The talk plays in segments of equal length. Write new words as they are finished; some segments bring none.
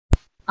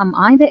Am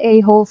I the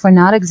a-hole for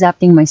not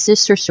accepting my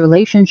sister's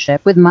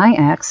relationship with my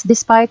ex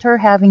despite her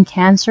having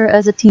cancer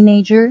as a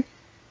teenager?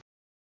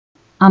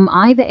 Am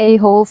I the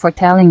a-hole for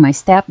telling my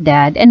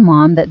stepdad and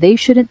mom that they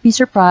shouldn't be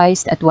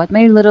surprised at what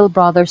my little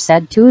brother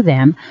said to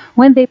them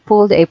when they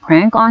pulled a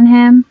prank on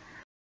him?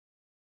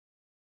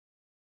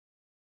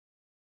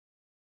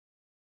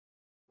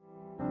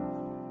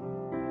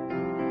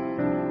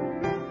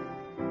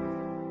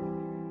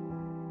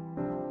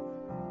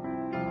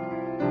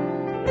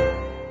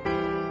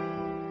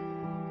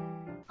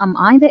 Am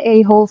I the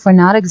a-hole for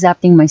not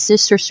accepting my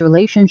sister's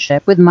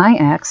relationship with my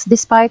ex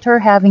despite her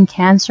having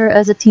cancer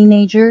as a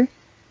teenager?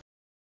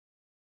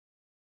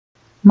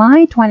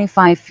 My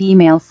 25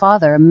 female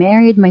father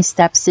married my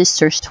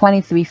stepsister's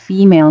 23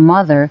 female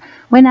mother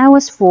when I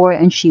was 4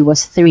 and she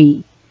was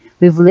 3.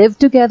 We've lived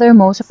together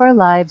most of our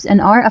lives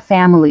and are a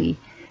family.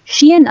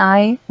 She and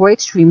I were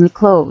extremely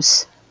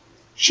close.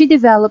 She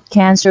developed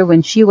cancer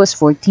when she was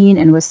 14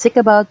 and was sick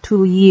about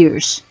 2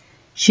 years.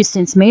 She's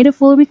since made a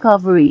full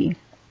recovery.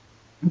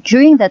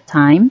 During that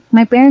time,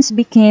 my parents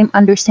became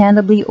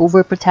understandably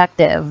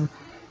overprotective.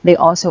 They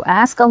also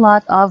asked a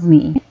lot of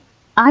me.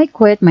 I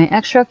quit my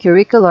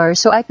extracurricular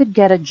so I could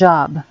get a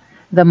job.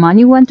 The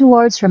money went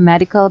towards her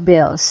medical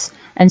bills,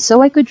 and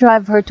so I could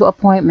drive her to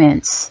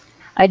appointments.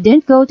 I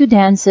didn't go to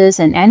dances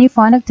and any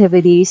fun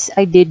activities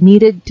I did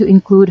needed to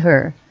include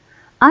her.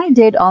 I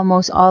did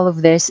almost all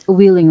of this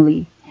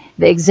willingly,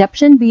 the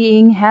exception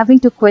being having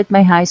to quit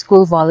my high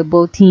school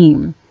volleyball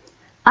team.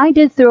 I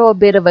did throw a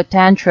bit of a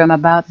tantrum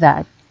about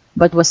that,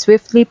 but was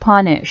swiftly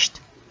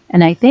punished.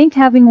 And I think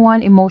having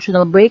one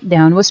emotional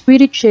breakdown was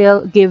pretty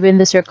chill given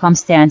the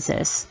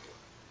circumstances.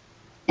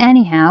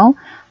 Anyhow,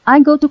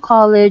 I go to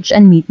college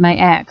and meet my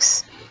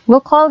ex.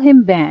 We'll call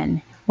him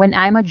Ben, when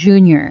I'm a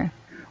junior.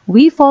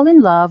 We fall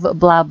in love,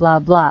 blah blah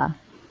blah.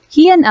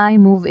 He and I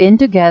move in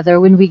together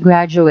when we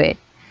graduate.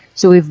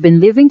 So we've been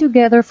living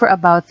together for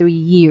about 3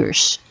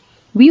 years.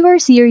 We were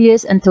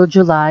serious until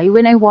July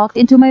when I walked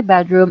into my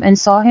bedroom and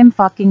saw him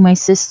fucking my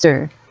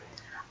sister.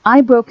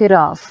 I broke it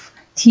off.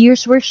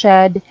 Tears were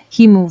shed,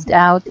 he moved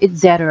out,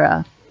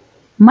 etc.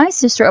 My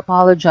sister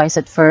apologized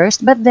at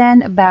first, but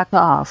then backed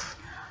off.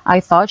 I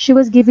thought she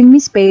was giving me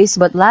space,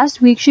 but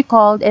last week she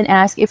called and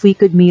asked if we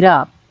could meet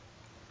up.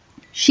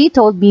 She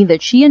told me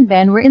that she and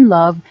Ben were in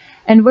love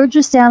and were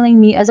just telling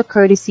me as a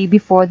courtesy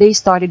before they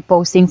started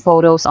posting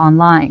photos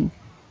online.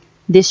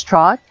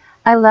 Distraught,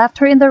 I left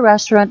her in the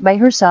restaurant by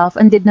herself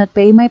and did not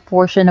pay my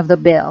portion of the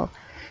bill.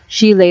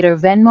 She later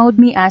Venmo'd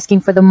me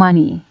asking for the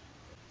money.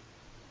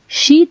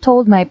 She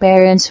told my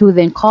parents, who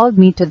then called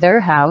me to their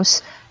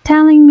house,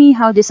 telling me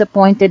how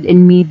disappointed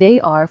in me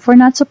they are for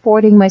not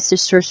supporting my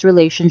sister's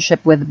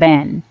relationship with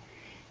Ben.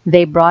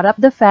 They brought up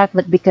the fact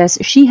that because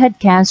she had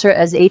cancer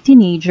as a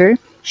teenager,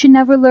 she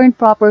never learned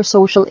proper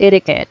social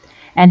etiquette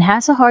and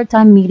has a hard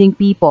time meeting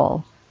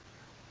people.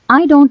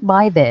 I don't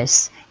buy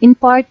this, in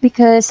part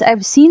because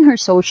I've seen her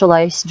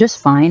socialize just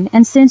fine,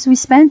 and since we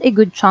spent a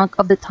good chunk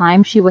of the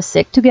time she was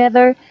sick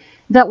together,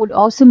 that would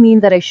also mean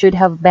that I should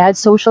have bad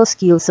social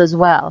skills as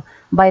well,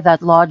 by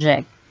that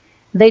logic.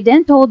 They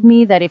then told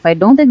me that if I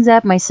don't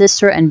accept my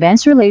sister and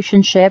Ben's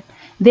relationship,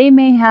 they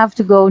may have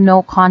to go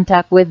no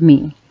contact with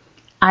me.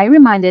 I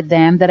reminded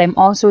them that I'm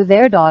also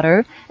their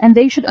daughter and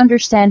they should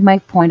understand my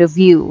point of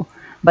view,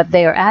 but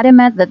they are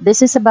adamant that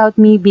this is about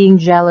me being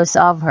jealous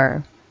of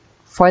her.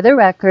 For the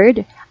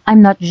record,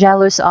 I'm not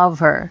jealous of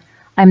her.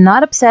 I'm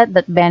not upset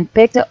that Ben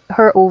picked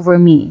her over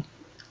me.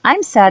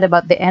 I'm sad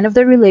about the end of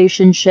the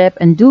relationship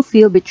and do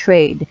feel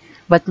betrayed,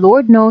 but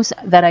Lord knows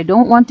that I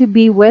don't want to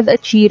be with a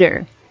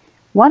cheater.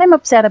 What I'm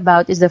upset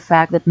about is the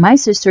fact that my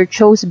sister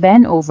chose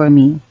Ben over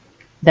me,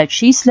 that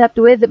she slept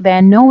with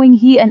Ben knowing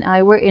he and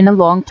I were in a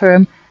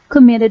long-term,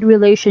 committed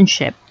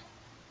relationship,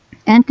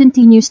 and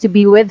continues to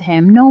be with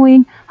him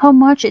knowing how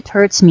much it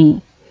hurts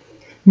me.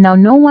 Now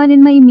no one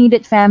in my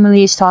immediate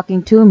family is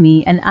talking to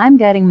me and I'm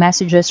getting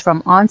messages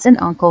from aunts and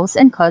uncles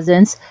and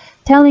cousins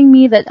telling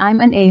me that I'm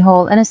an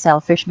a-hole and a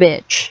selfish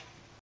bitch.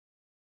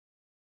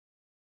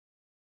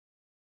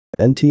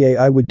 NTA,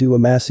 I would do a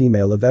mass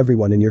email of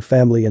everyone in your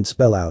family and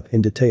spell out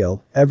in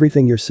detail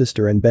everything your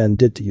sister and Ben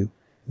did to you.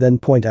 Then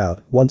point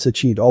out, once a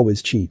cheat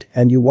always cheat,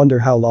 and you wonder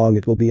how long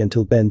it will be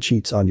until Ben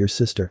cheats on your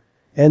sister.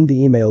 End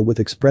the email with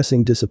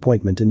expressing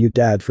disappointment in your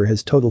dad for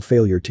his total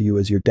failure to you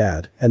as your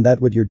dad, and that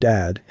what your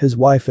dad, his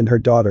wife and her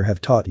daughter have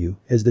taught you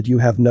is that you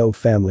have no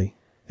family.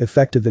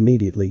 Effective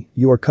immediately,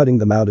 you are cutting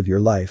them out of your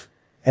life.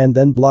 And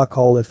then block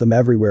all of them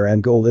everywhere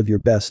and go live your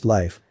best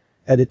life.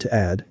 Edit to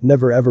add,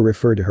 never ever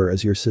refer to her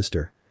as your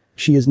sister.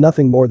 She is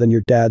nothing more than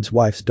your dad's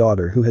wife's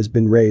daughter who has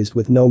been raised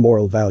with no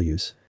moral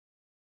values.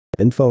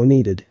 Info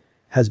needed.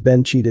 Has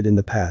Ben cheated in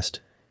the past?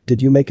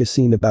 Did you make a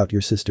scene about your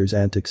sister's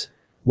antics?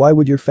 Why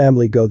would your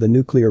family go the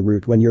nuclear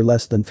route when you're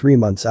less than 3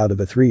 months out of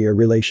a 3-year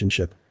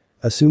relationship?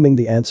 Assuming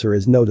the answer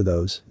is no to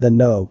those, then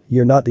no,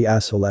 you're not the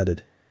asshole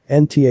added.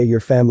 NTA, your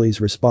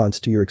family's response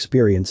to your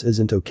experience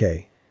isn't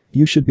okay.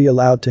 You should be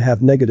allowed to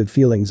have negative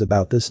feelings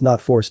about this, not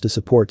forced to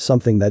support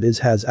something that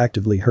has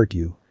actively hurt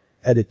you.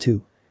 Edit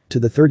 2. To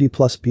the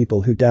 30+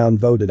 people who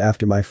downvoted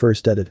after my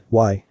first edit,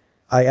 why?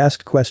 I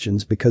asked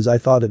questions because I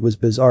thought it was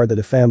bizarre that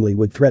a family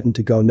would threaten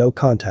to go no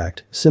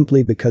contact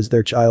simply because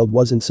their child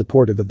wasn't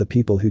supportive of the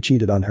people who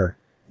cheated on her.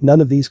 None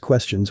of these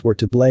questions were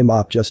to blame.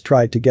 Just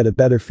tried to get a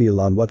better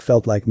feel on what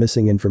felt like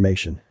missing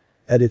information.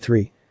 Edit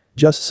 3.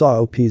 Just saw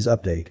OP's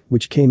update,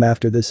 which came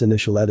after this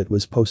initial edit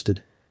was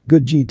posted.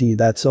 Good GD,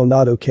 that's so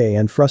not okay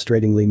and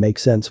frustratingly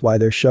makes sense why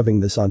they're shoving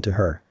this onto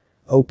her.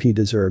 OP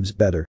deserves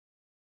better.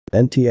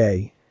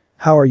 NTA.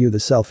 How are you the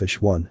selfish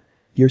one?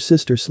 Your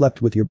sister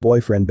slept with your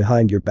boyfriend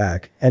behind your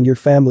back, and your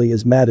family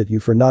is mad at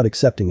you for not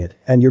accepting it,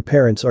 and your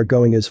parents are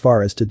going as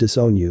far as to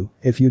disown you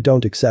if you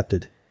don't accept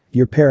it.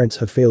 Your parents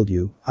have failed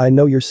you. I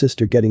know your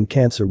sister getting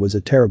cancer was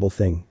a terrible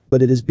thing,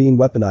 but it is being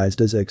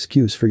weaponized as an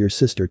excuse for your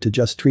sister to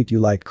just treat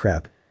you like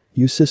crap.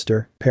 You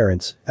sister,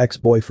 parents,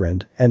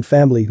 ex-boyfriend, and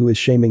family who is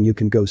shaming you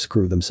can go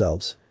screw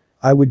themselves.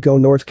 I would go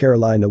North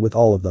Carolina with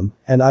all of them,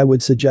 and I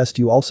would suggest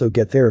you also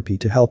get therapy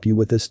to help you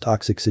with this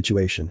toxic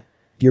situation.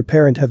 Your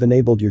parent have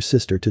enabled your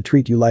sister to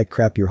treat you like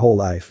crap your whole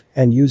life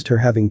and used her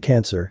having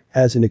cancer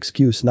as an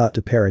excuse not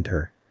to parent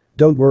her.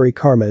 Don't worry,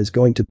 karma is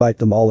going to bite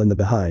them all in the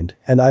behind,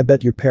 and I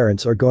bet your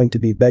parents are going to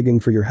be begging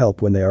for your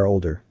help when they are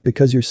older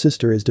because your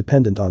sister is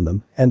dependent on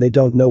them and they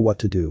don't know what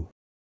to do.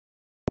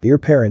 Dear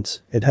parents,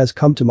 it has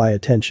come to my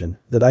attention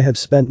that I have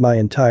spent my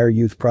entire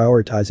youth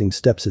prioritizing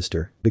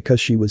stepsister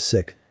because she was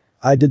sick.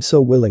 I did so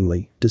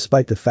willingly,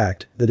 despite the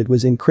fact that it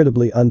was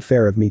incredibly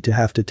unfair of me to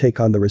have to take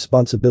on the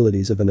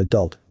responsibilities of an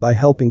adult by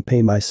helping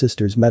pay my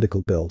sister's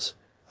medical bills.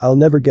 I'll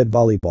never get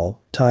volleyball,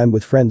 time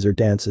with friends or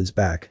dances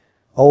back.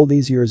 All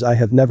these years I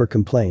have never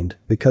complained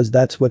because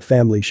that's what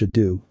family should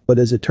do, but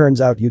as it turns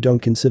out you don't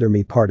consider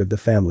me part of the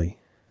family.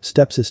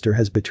 Stepsister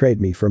has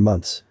betrayed me for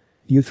months.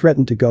 You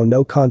threatened to go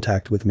no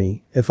contact with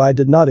me if I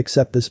did not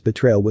accept this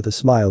betrayal with a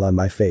smile on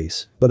my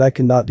face, but I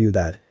cannot do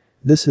that.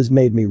 This has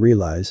made me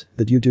realize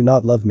that you do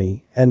not love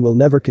me and will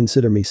never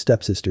consider me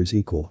stepsister's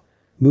equal.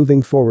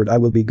 Moving forward I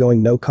will be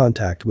going no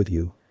contact with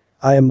you.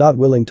 I am not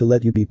willing to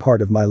let you be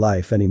part of my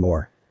life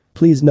anymore.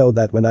 Please know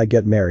that when I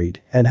get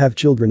married and have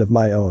children of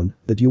my own,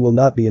 that you will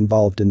not be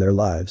involved in their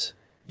lives.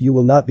 You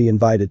will not be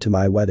invited to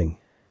my wedding.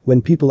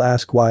 When people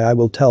ask why, I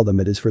will tell them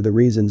it is for the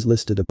reasons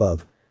listed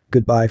above.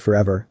 Goodbye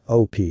forever,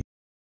 OP.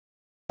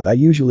 I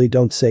usually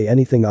don't say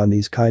anything on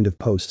these kind of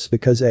posts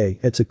because A,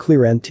 it's a clear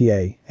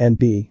NTA, and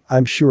B,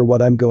 I'm sure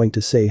what I'm going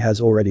to say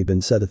has already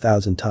been said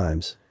 1,000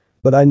 times.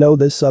 But I know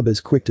this sub is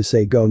quick to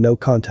say go no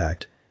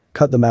contact.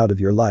 Cut them out of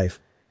your life.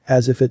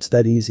 As if it's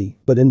that easy,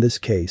 but in this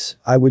case,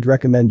 I would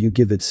recommend you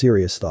give it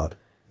serious thought.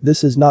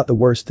 This is not the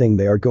worst thing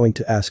they are going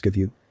to ask of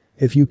you.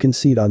 If you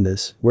concede on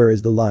this, where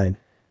is the line?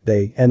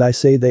 They, and I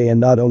say they and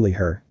not only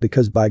her,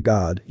 because by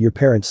God, your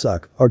parents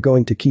suck, are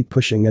going to keep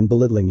pushing and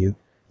belittling you.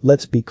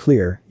 Let's be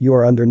clear, you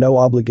are under no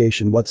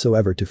obligation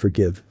whatsoever to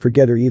forgive,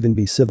 forget or even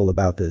be civil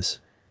about this.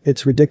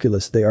 It's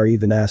ridiculous they are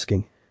even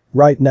asking.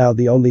 Right now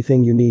the only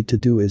thing you need to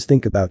do is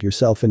think about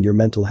yourself and your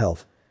mental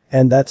health.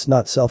 And that's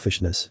not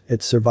selfishness,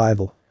 it's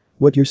survival.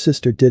 What your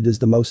sister did is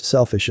the most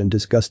selfish and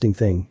disgusting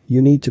thing,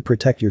 you need to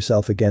protect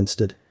yourself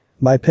against it.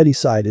 My petty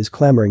side is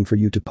clamoring for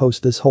you to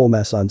post this whole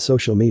mess on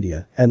social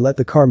media and let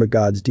the karma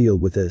gods deal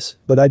with this,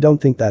 but I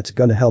don't think that's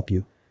gonna help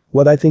you.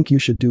 What I think you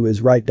should do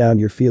is write down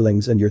your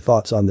feelings and your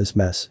thoughts on this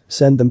mess,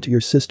 send them to your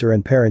sister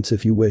and parents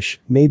if you wish,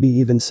 maybe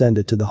even send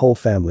it to the whole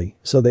family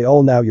so they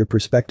all know your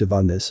perspective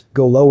on this,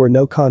 go low or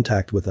no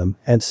contact with them,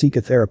 and seek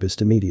a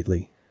therapist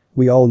immediately.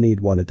 We all need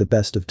one at the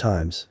best of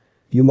times.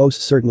 You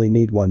most certainly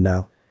need one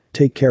now.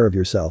 Take care of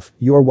yourself,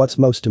 you're what's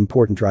most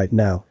important right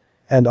now.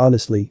 And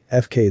honestly,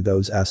 FK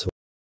those assholes.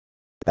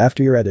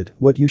 After your edit,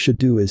 what you should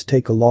do is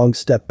take a long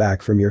step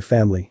back from your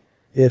family.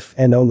 If,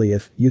 and only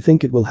if, you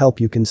think it will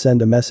help, you can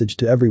send a message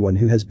to everyone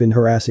who has been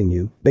harassing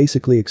you,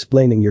 basically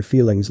explaining your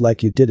feelings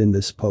like you did in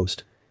this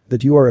post.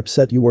 That you are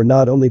upset you were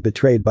not only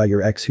betrayed by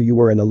your ex who you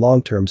were in a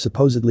long-term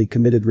supposedly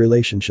committed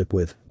relationship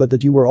with, but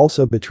that you were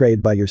also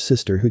betrayed by your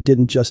sister who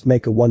didn't just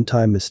make a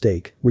one-time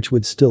mistake, which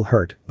would still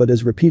hurt, but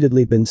has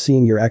repeatedly been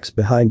seeing your ex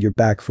behind your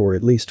back for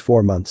at least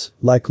 4 months,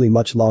 likely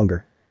much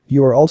longer.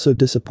 You are also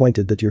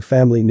disappointed that your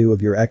family knew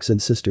of your ex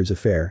and sister's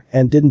affair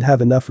and didn't have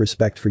enough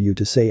respect for you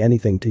to say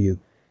anything to you.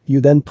 You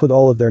then put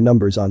all of their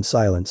numbers on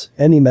silence,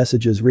 any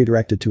messages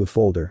redirected to a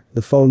folder,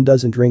 the phone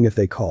doesn't ring if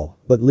they call,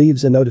 but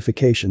leaves a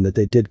notification that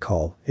they did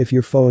call, if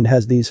your phone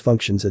has these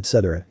functions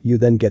etc., you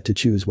then get to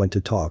choose when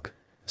to talk.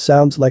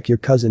 Sounds like your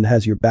cousin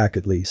has your back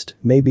at least,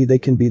 maybe they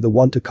can be the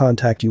one to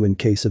contact you in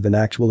case of an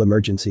actual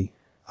emergency.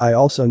 I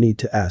also need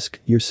to ask,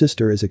 your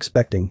sister is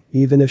expecting,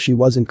 even if she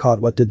wasn't caught,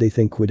 what did they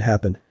think would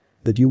happen?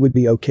 That you would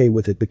be okay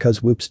with it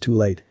because whoops too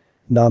late.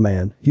 Nah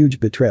man,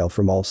 huge betrayal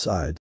from all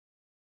sides.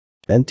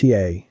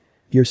 NTA.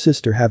 Your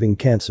sister having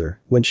cancer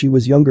when she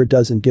was younger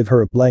doesn't give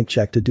her a blank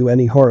check to do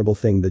any horrible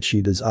thing that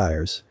she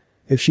desires.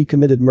 If she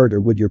committed murder,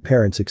 would your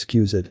parents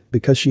excuse it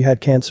because she had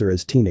cancer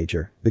as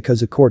teenager,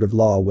 because a court of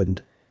law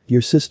wouldn't?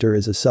 Your sister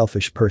is a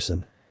selfish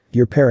person.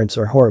 Your parents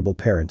are horrible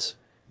parents.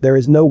 There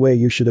is no way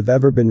you should have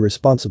ever been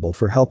responsible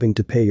for helping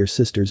to pay your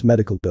sister's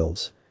medical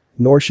bills.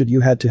 Nor should you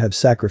had to have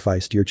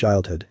sacrificed your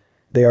childhood.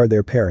 They are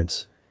their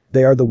parents.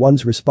 They are the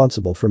ones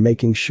responsible for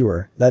making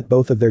sure that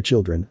both of their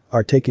children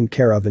are taken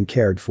care of and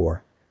cared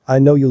for. I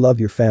know you love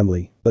your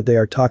family, but they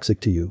are toxic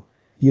to you.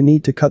 You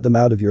need to cut them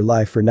out of your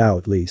life for now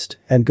at least,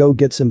 and go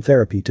get some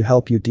therapy to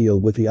help you deal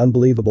with the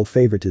unbelievable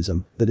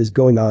favoritism that is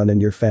going on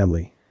in your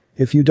family.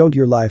 If you don't,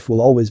 your life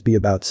will always be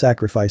about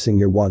sacrificing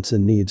your wants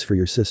and needs for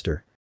your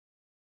sister.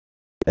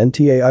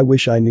 NTA, I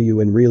wish I knew you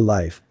in real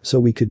life, so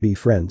we could be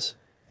friends.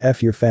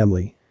 F your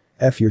family.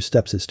 F your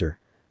stepsister.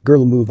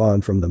 Girl, move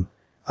on from them.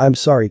 I'm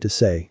sorry to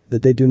say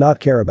that they do not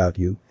care about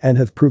you and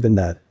have proven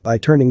that by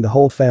turning the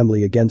whole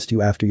family against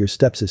you after your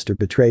stepsister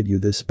betrayed you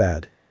this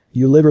bad.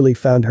 You literally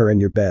found her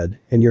in your bed,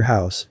 in your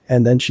house,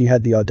 and then she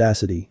had the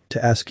audacity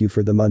to ask you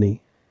for the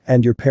money.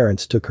 And your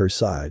parents took her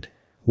side.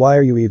 Why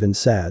are you even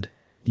sad?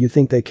 Do you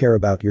think they care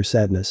about your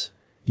sadness?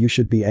 You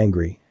should be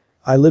angry.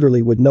 I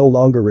literally would no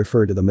longer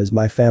refer to them as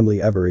my family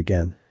ever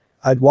again.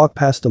 I'd walk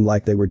past them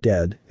like they were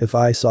dead if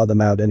I saw them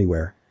out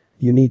anywhere.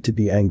 You need to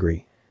be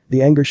angry.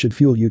 The anger should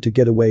fuel you to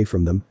get away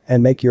from them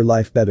and make your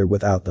life better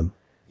without them.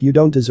 You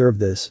don't deserve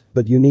this,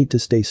 but you need to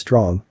stay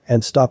strong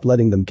and stop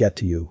letting them get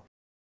to you.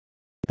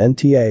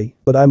 NTA,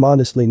 but I'm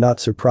honestly not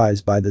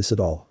surprised by this at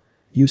all.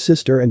 Your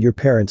sister and your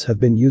parents have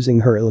been using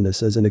her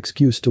illness as an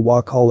excuse to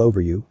walk all over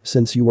you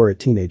since you were a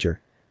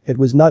teenager. It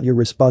was not your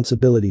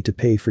responsibility to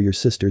pay for your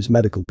sister's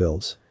medical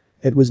bills.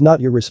 It was not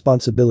your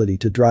responsibility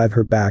to drive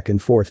her back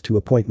and forth to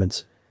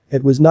appointments.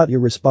 It was not your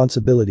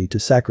responsibility to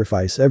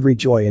sacrifice every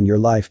joy in your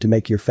life to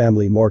make your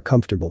family more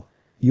comfortable.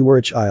 You were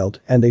a child,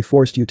 and they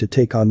forced you to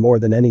take on more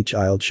than any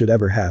child should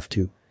ever have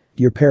to.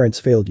 Your parents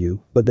failed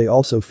you, but they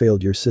also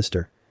failed your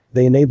sister.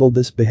 They enabled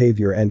this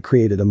behavior and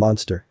created a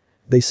monster.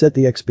 They set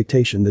the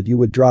expectation that you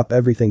would drop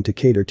everything to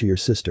cater to your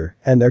sister,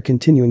 and they're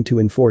continuing to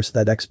enforce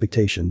that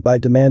expectation by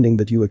demanding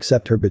that you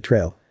accept her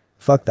betrayal.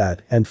 Fuck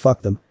that, and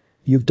fuck them.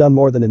 You've done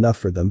more than enough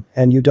for them,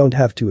 and you don't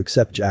have to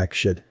accept jack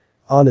shit.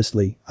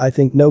 Honestly, I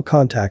think no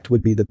contact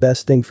would be the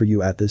best thing for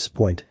you at this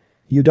point.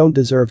 You don't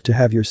deserve to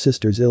have your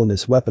sister's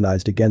illness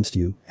weaponized against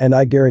you, and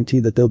I guarantee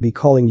that they'll be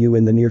calling you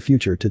in the near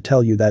future to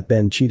tell you that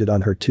Ben cheated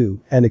on her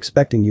too and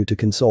expecting you to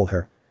console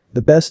her.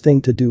 The best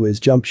thing to do is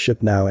jump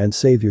ship now and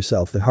save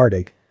yourself the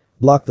heartache.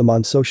 Block them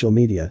on social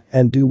media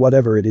and do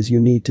whatever it is you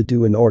need to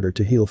do in order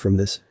to heal from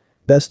this.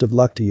 Best of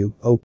luck to you.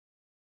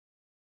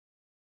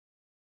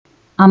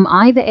 Am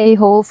I the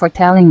a-hole for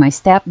telling my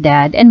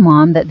stepdad and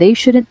mom that they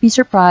shouldn't be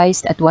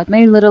surprised at what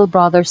my little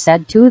brother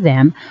said to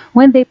them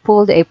when they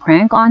pulled a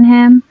prank on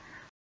him?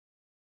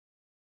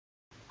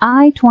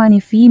 I, 20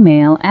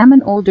 female, am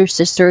an older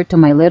sister to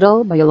my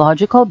little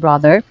biological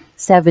brother,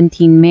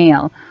 17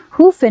 male,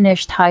 who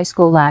finished high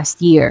school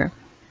last year.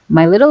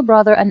 My little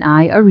brother and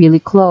I are really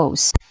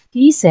close.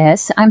 He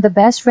says I'm the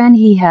best friend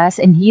he has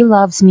and he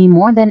loves me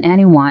more than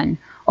anyone.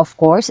 Of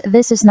course,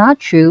 this is not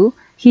true.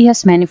 He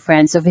has many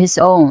friends of his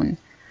own.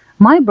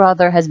 My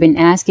brother has been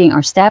asking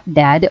our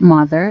stepdad,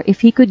 mother,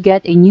 if he could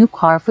get a new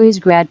car for his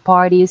grad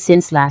party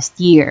since last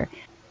year.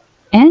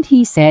 And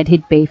he said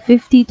he'd pay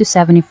 50 to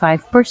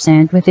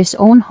 75% with his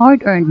own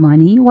hard-earned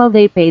money while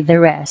they paid the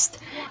rest.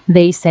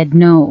 They said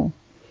no.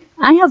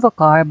 I have a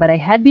car, but I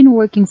had been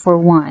working for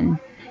one.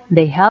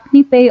 They helped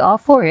me pay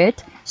off for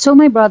it, so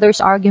my brother's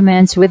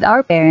arguments with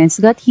our parents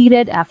got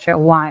heated after a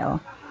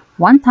while.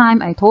 One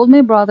time I told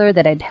my brother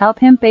that I'd help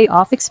him pay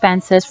off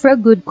expenses for a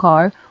good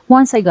car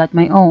once I got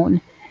my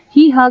own.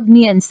 He hugged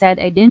me and said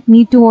I didn't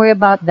need to worry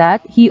about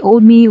that. He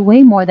owed me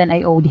way more than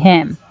I owed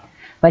him.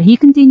 But he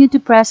continued to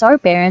press our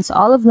parents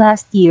all of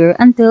last year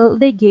until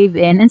they gave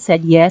in and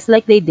said yes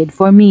like they did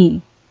for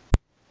me.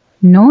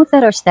 Note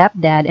that our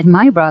stepdad and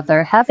my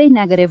brother have a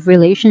negative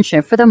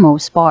relationship for the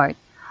most part.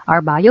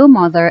 Our bio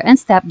mother and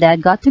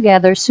stepdad got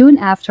together soon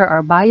after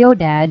our bio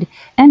dad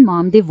and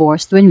mom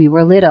divorced when we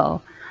were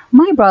little.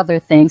 My brother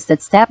thinks that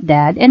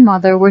stepdad and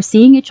mother were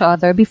seeing each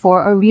other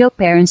before our real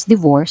parents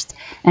divorced,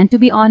 and to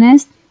be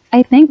honest,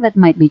 I think that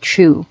might be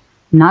true.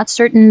 Not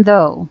certain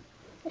though.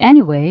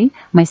 Anyway,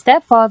 my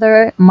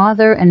stepfather,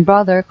 mother, and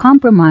brother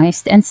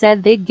compromised and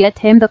said they'd get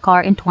him the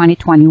car in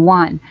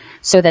 2021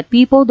 so that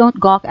people don't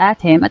gawk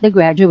at him at the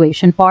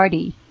graduation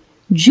party.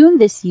 June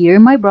this year,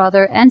 my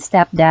brother and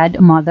stepdad,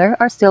 mother,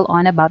 are still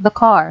on about the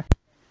car.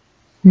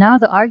 Now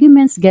the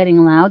argument's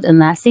getting loud and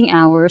lasting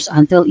hours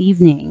until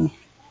evening.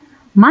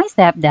 My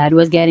stepdad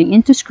was getting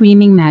into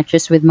screaming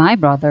matches with my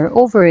brother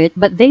over it,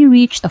 but they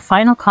reached a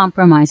final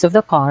compromise of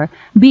the car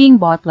being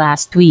bought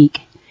last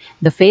week.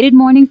 The fated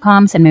morning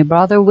comes and my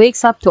brother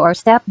wakes up to our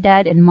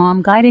stepdad and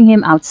mom guiding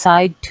him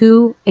outside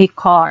to a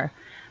car,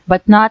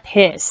 but not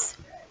his,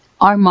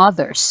 our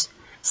mother's.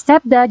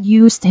 Stepdad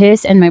used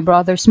his and my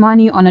brother's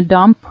money on a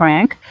dumb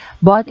prank,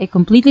 bought a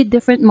completely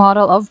different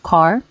model of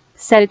car,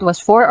 said it was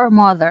for our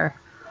mother.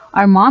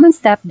 Our mom and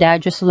stepdad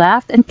just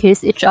laughed and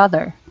kissed each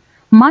other.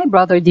 My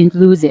brother didn't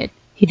lose it.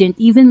 He didn't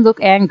even look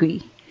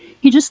angry.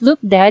 He just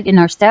looked dead in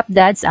our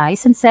stepdad's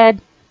eyes and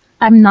said,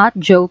 "I'm not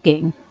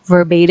joking."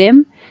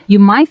 Verbatim, "You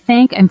might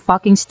think I'm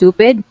fucking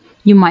stupid.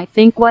 You might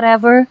think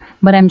whatever,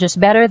 but I'm just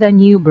better than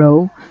you,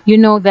 bro. You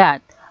know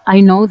that. I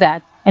know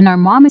that. And our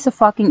mom is a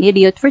fucking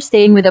idiot for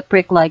staying with a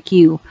prick like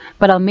you.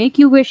 But I'll make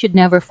you wish you'd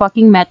never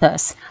fucking met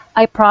us.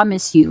 I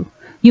promise you.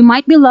 You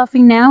might be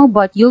laughing now,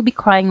 but you'll be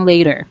crying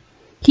later."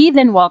 He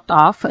then walked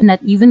off,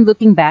 not even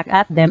looking back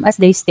at them as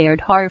they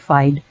stared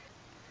horrified.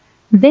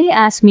 They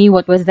asked me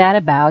what was that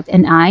about,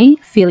 and I,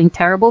 feeling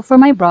terrible for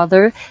my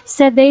brother,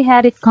 said they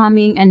had it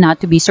coming and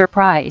not to be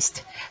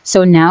surprised.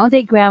 So now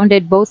they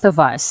grounded both of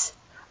us.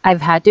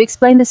 I've had to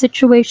explain the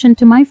situation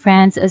to my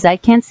friends as I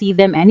can't see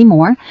them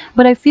anymore,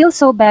 but I feel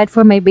so bad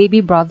for my baby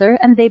brother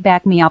and they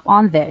back me up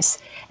on this,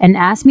 and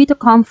asked me to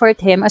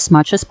comfort him as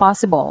much as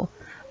possible.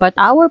 But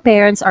our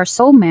parents are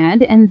so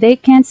mad and they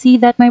can't see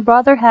that my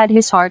brother had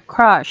his heart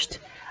crushed.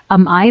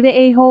 Am I the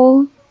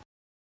a-hole?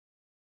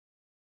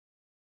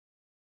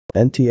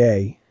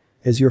 NTA.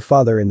 Is your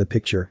father in the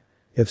picture?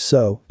 If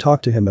so,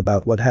 talk to him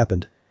about what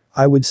happened.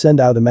 I would send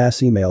out a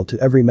mass email to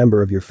every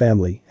member of your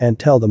family and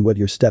tell them what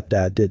your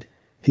stepdad did.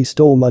 He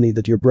stole money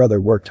that your brother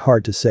worked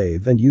hard to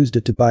save and used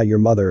it to buy your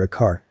mother a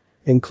car.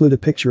 Include a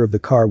picture of the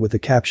car with a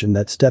caption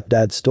that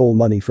stepdad stole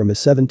money from a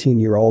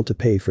 17-year-old to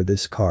pay for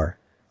this car.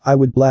 I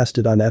would blast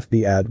it on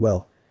FB ad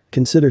well.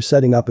 Consider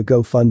setting up a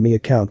GoFundMe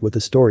account with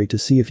a story to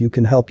see if you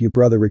can help your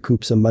brother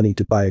recoup some money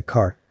to buy a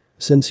car.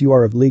 Since you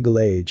are of legal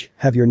age,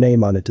 have your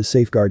name on it to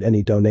safeguard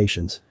any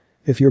donations.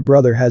 If your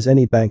brother has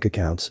any bank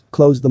accounts,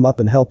 close them up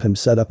and help him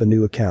set up a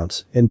new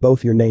accounts in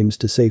both your names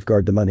to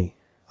safeguard the money.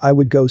 I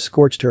would go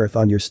scorched earth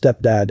on your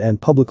stepdad and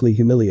publicly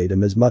humiliate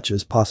him as much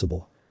as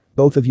possible.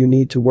 Both of you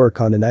need to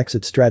work on an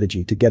exit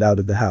strategy to get out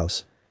of the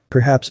house.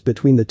 Perhaps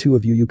between the two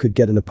of you could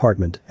get an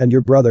apartment and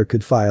your brother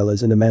could file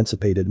as an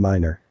emancipated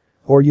minor.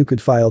 Or you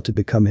could file to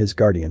become his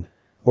guardian.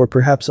 Or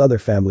perhaps other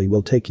family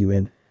will take you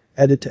in.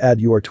 Edit to add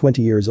you're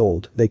 20 years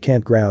old, they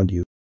can't ground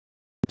you.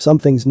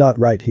 Something's not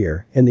right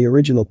here. In the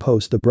original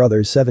post the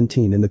brother's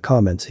 17, in the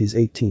comments he's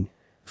 18.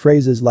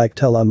 Phrases like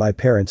 "tell on my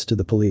parents" to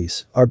the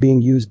police are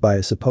being used by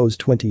a supposed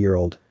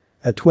 20-year-old.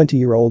 A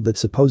 20-year-old that's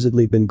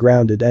supposedly been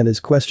grounded and is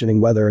questioning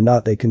whether or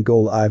not they can go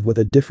live with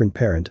a different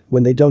parent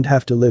when they don't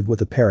have to live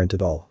with a parent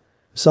at all.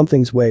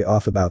 Something's way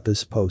off about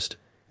this post.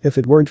 If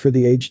it weren't for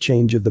the age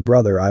change of the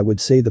brother, I would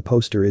say the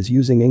poster is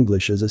using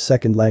English as a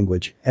second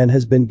language and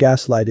has been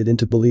gaslighted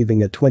into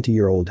believing a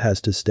 20-year-old has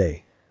to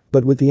stay.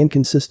 But with the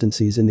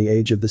inconsistencies in the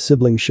age of the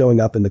siblings showing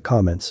up in the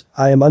comments,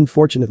 I am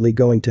unfortunately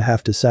going to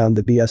have to sound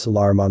the BS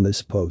alarm on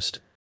this post.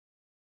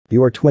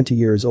 You are 20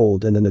 years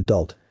old and an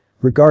adult.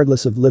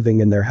 Regardless of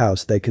living in their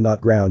house, they cannot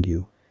ground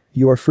you.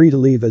 You are free to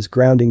leave, as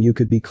grounding you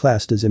could be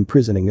classed as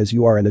imprisoning, as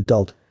you are an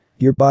adult.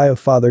 Your bio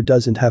father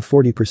doesn't have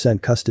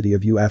 40% custody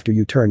of you after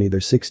you turn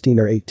either 16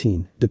 or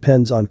 18,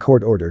 depends on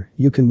court order.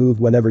 You can move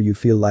whenever you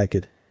feel like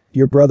it.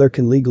 Your brother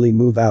can legally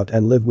move out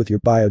and live with your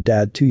bio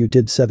dad too. You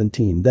did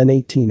 17 then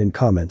 18 in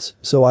comments,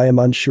 so I am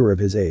unsure of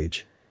his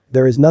age.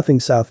 There is nothing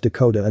South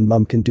Dakota and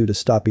mom can do to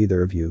stop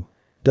either of you.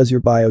 Does your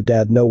bio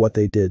dad know what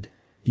they did?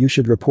 You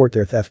should report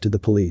their theft to the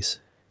police.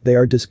 They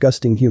are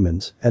disgusting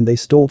humans and they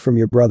stole from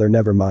your brother,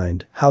 never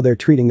mind how they're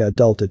treating an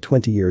adult at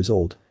 20 years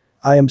old.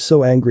 I am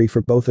so angry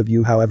for both of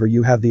you. However,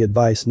 you have the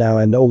advice now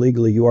and know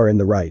legally you are in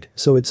the right,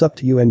 so it's up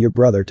to you and your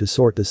brother to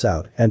sort this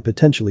out and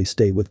potentially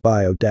stay with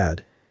bio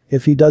dad.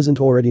 If he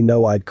doesn't already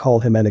know, I'd call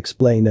him and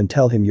explain and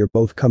tell him you're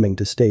both coming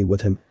to stay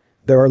with him.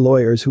 There are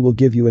lawyers who will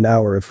give you an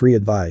hour of free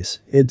advice.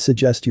 I'd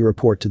suggest you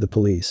report to the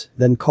police,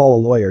 then call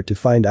a lawyer to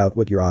find out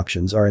what your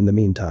options are in the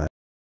meantime.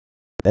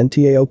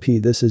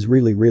 NTAOP, this is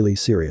really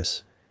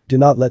serious. Do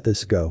not let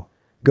this go.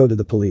 Go to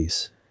the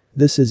police.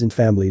 This isn't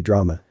family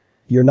drama.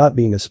 You're not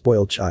being a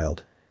spoiled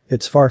child.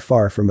 It's far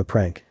from a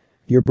prank.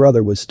 Your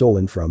brother was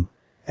stolen from.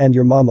 And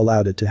your mom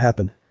allowed it to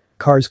happen.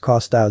 Cars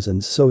cost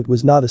thousands, so it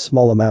was not a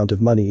small amount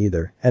of money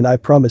either, and I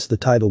promise the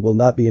title will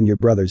not be in your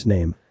brother's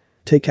name.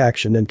 Take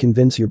action and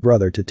convince your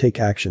brother to take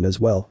action as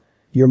well.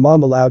 Your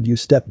mom allowed you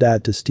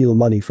stepdad to steal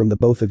money from the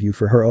both of you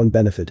for her own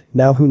benefit.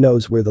 Now who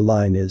knows where the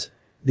line is?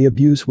 The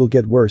abuse will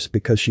get worse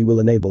because she will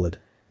enable it.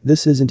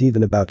 This isn't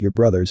even about your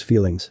brother's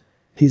feelings.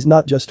 He's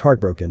not just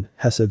heartbroken,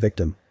 he's a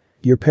victim.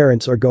 Your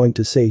parents are going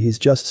to say he's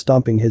just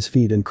stomping his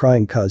feet and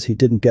crying cause he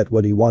didn't get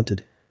what he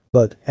wanted.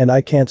 But, and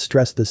I can't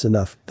stress this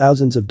enough,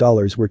 thousands of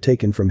dollars were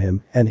taken from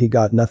him and he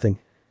got nothing.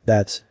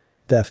 That's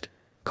theft.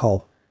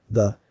 Call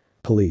the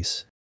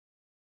police.